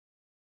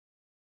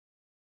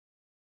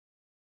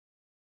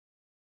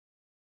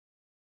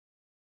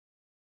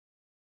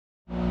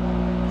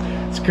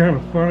It's kind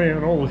of funny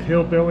an old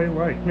hillbilly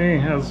like me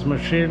has a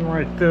machine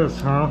like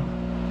this, huh?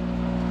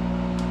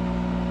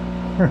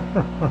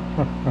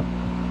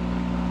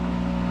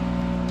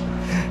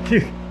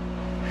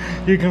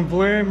 You can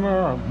blame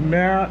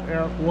Matt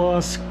at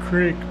Lost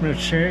Creek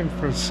Machine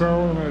for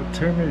selling it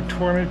to me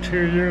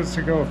 22 years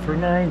ago for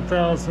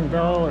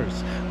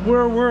 $9,000.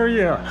 Where were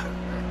you?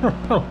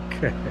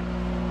 Okay.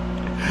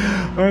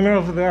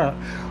 Enough of that.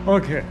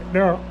 Okay,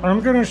 now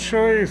I'm going to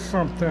show you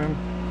something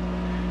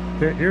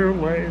that your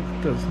lathe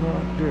does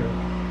not do.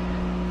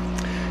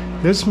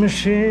 This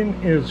machine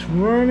is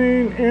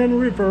running in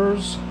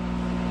reverse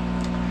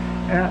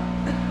at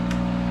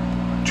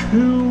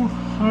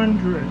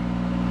 200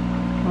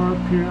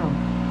 RPM.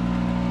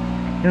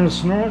 And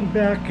it's not in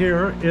back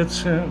air,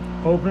 it's in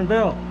open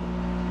belt.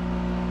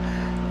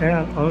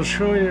 And I'll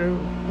show you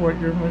what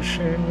your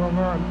machine will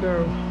not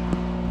do.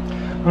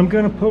 I'm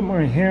going to put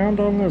my hand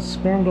on this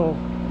spindle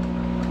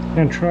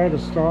and try to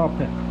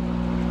stop it.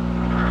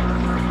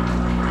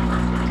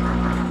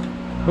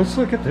 Let's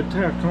look at the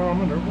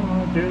tachometer when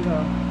I do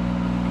that.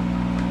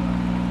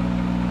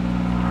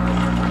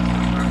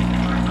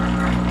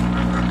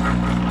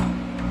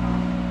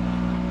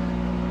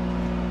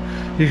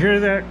 You hear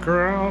that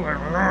growl?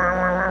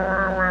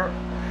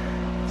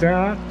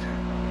 That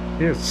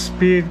is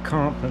speed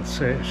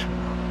compensation.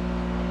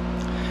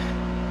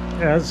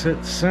 As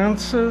it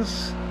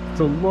senses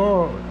the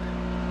load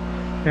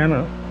and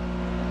a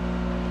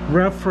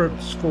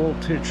reference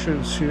voltage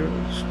is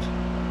used.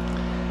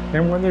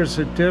 And when there's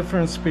a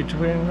difference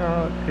between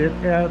that, it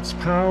adds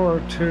power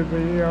to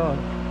the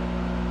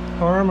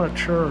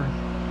armature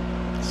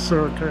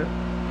circuit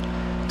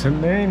to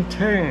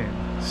maintain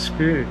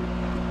speed.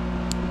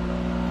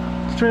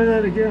 Let's try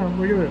that again.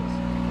 Look at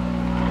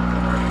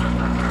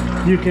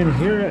this. You can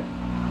hear it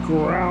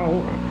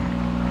growling.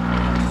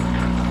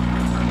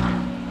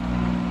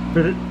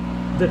 But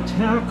the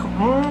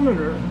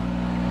tachometer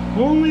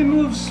only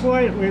moves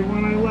slightly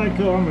when I let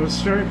go. I'm going to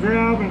start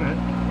grabbing it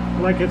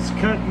like it's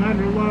cutting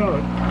under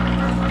load.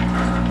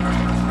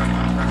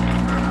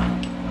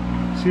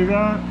 See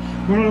that?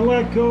 When I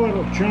let go,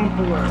 it'll jump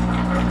a little.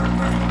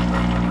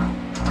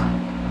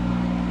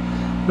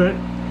 But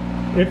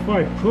if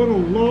I put a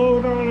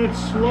load on it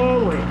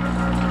slowly,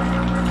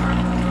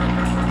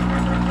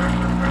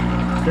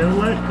 then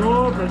let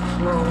go of it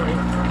slowly,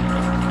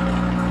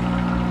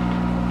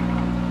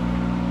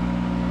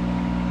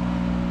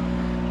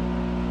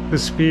 the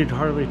speed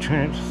hardly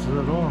changes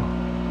at all.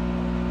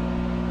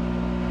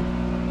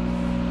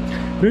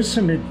 There's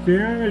some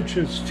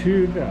advantages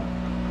to that.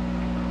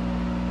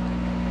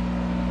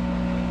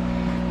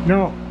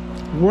 Now,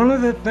 one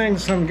of the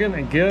things I'm going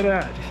to get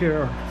at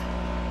here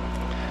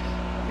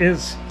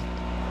is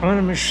on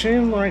a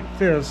machine like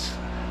this,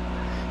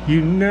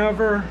 you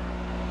never,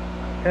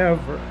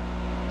 ever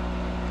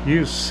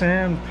use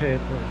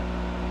sandpaper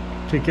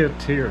to get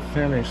to your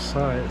finished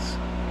size.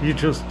 You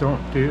just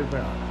don't do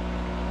that.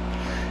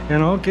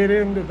 And I'll get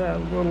into that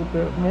a little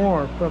bit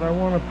more, but I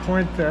want to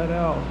point that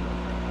out.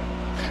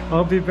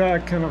 I'll be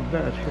back in a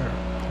bit here.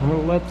 I'm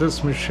going to let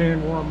this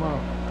machine warm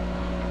up.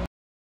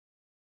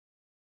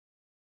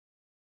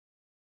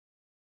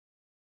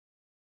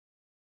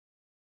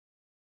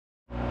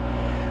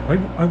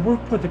 I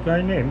worked with a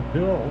guy named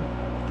Bill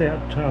that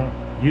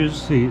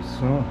used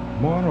these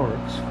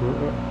Monarchs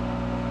for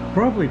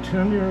probably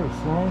 10 years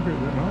longer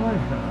than I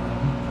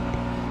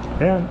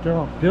have. And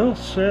Bill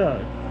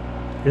said,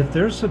 if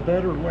there's a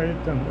better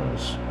lathe than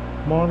this,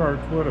 Monarch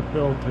would have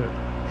built it.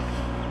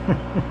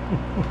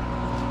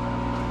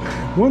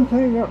 One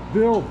thing that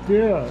Bill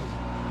did,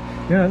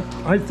 and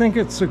I think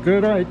it's a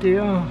good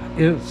idea,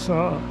 is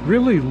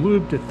really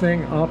lube the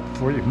thing up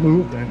before you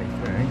move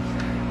anything.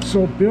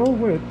 So Bill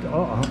would,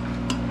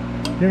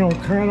 you know,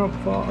 kind of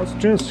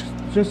just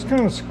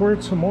kind of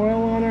squirt some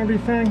oil on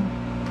everything,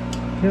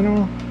 you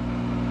know,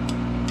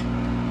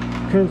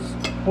 because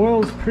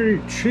oil's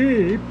pretty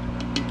cheap.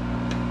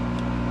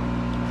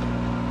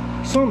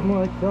 Something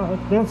like that.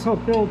 That's how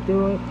Bill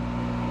do it.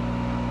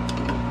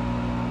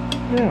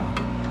 Yeah.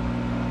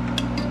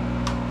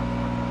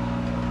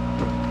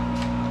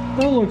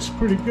 That looks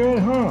pretty good,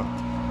 huh?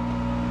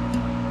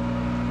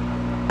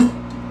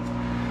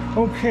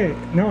 Okay,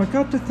 now I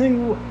got the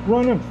thing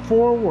running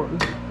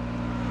forward,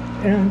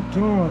 and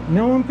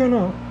now I'm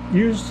gonna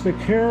use the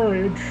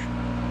carriage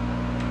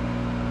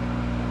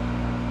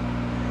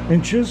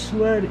and just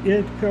let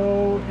it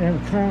go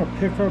and kind of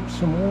pick up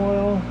some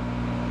oil.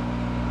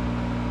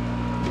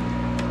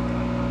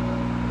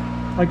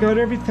 I got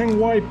everything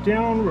wiped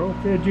down real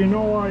good. You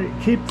know, I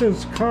keep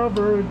this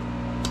covered,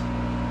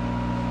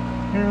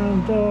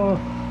 and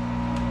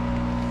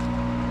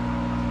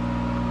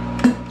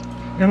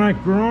I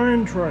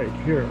grind right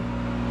here.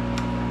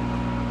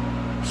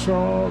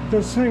 So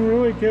this thing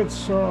really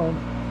gets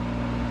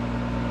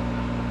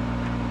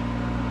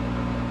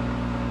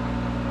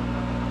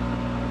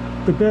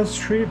the best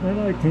treatment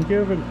I can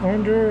give it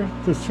under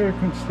the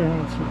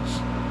circumstances.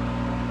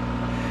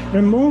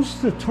 And most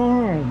of the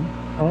time,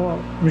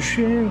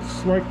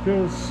 machines like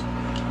this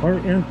are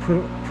in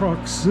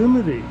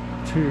proximity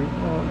to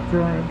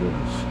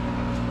grinders.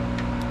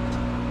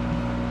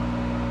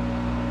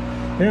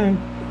 And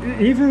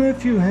even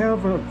if you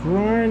have a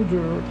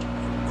grinder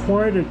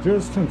quite a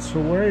distance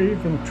away,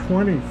 even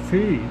 20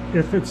 feet,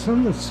 if it's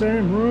in the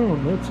same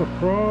room, that's a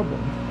problem.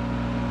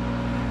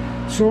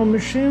 So a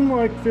machine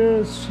like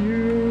this,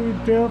 you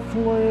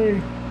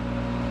definitely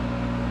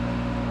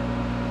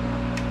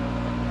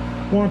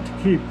want to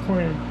keep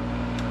clean.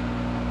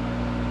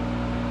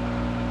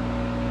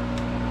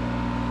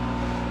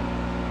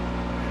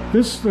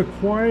 This is the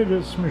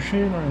quietest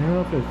machine I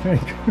have, I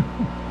think.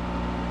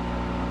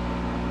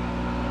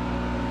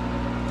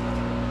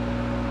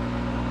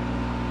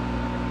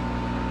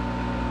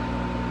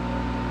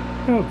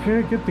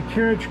 Okay, get the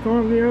carriage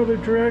going the other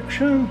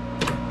direction.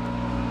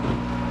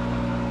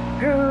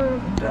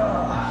 And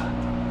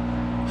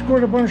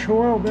squirt a bunch of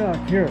oil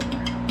back here.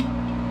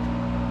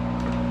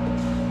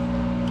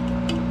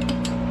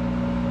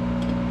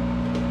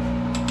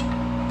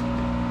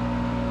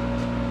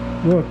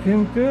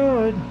 Looking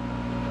good.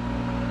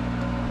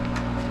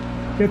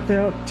 Get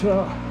that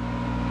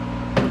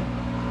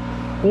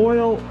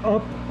oil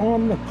up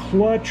on the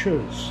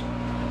clutches.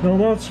 Now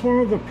that's one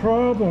of the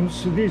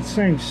problems. These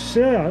things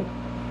sit.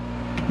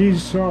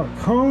 These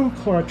cone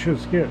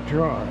clutches get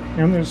dry,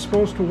 and they're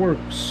supposed to work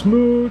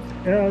smooth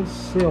as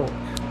silk.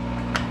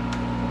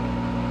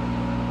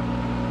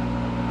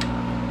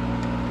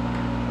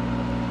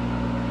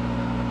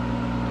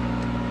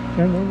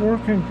 And they're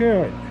working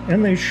good,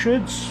 and they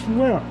should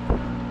slip.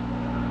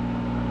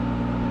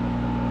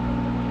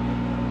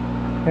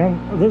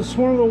 And this is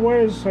one of the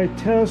ways I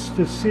test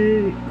to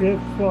see if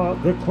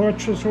the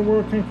clutches are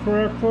working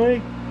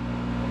correctly.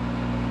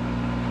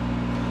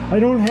 I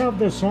don't have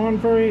this on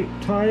very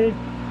tight,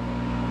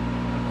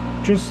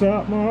 just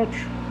that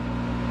much.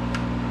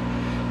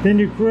 Then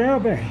you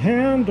grab a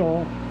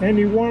handle and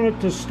you want it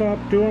to stop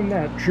doing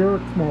that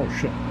jerk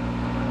motion.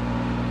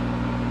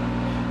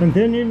 And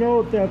then you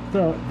know that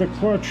the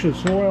clutch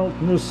is oiled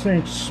and this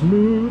thing's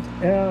smooth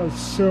as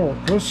silk.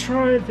 Let's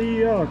try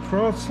the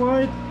cross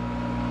slide.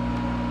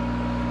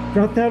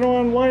 Got that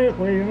on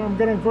lightly and I'm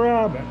gonna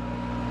grab it.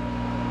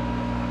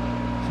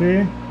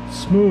 See?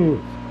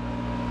 Smooth.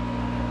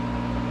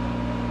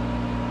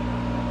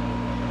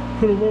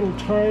 Put a little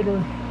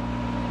tighter.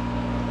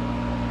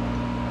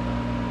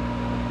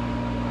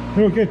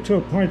 It'll get to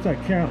a point I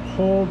can't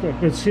hold it,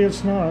 but see,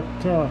 it's not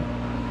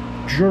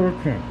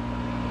jerking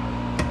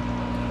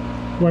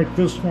like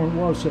this one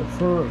was at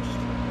first.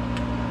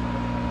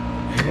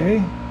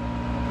 Okay.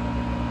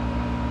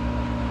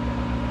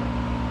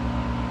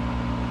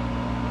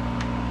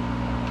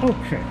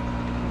 Okay.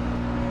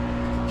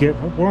 Get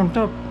warmed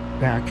up.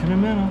 Back in a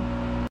minute.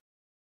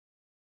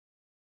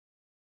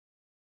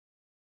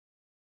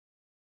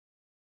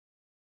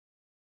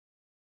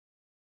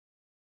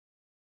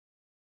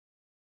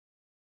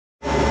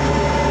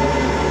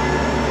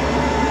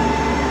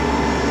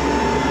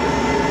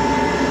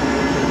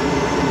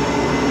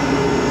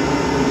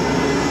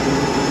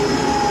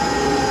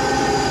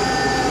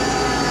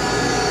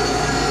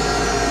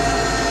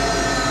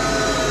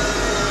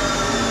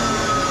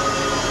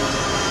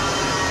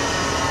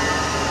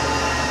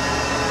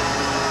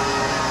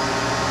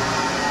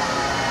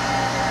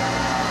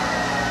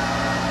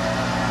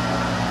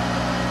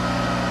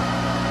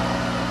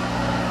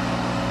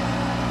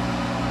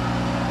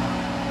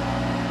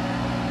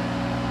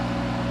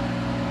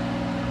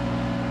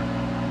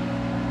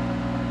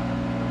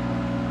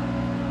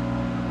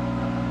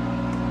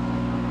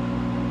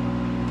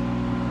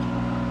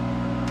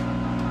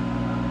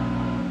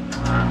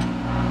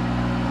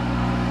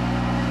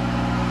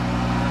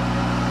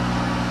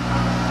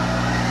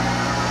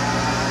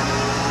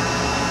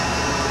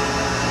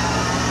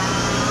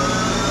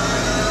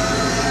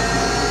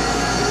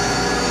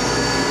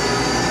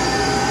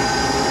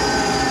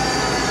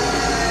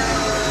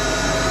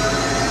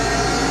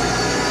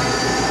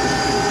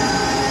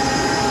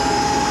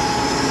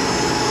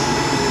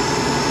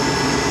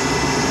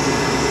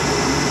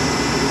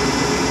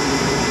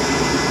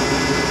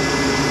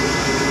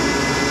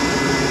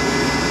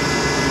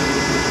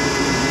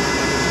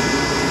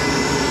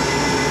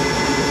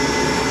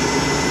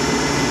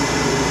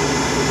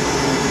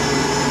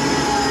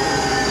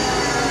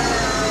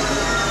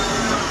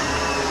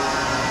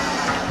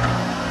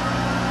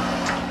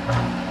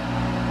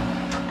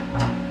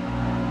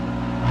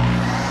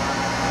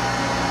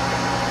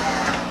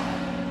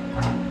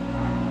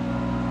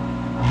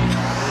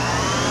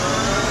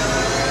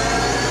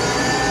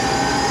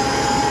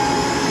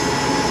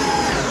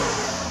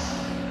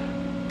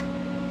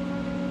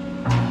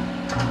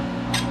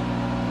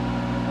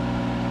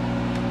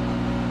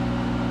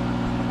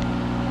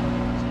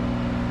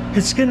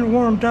 It's getting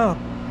warmed up.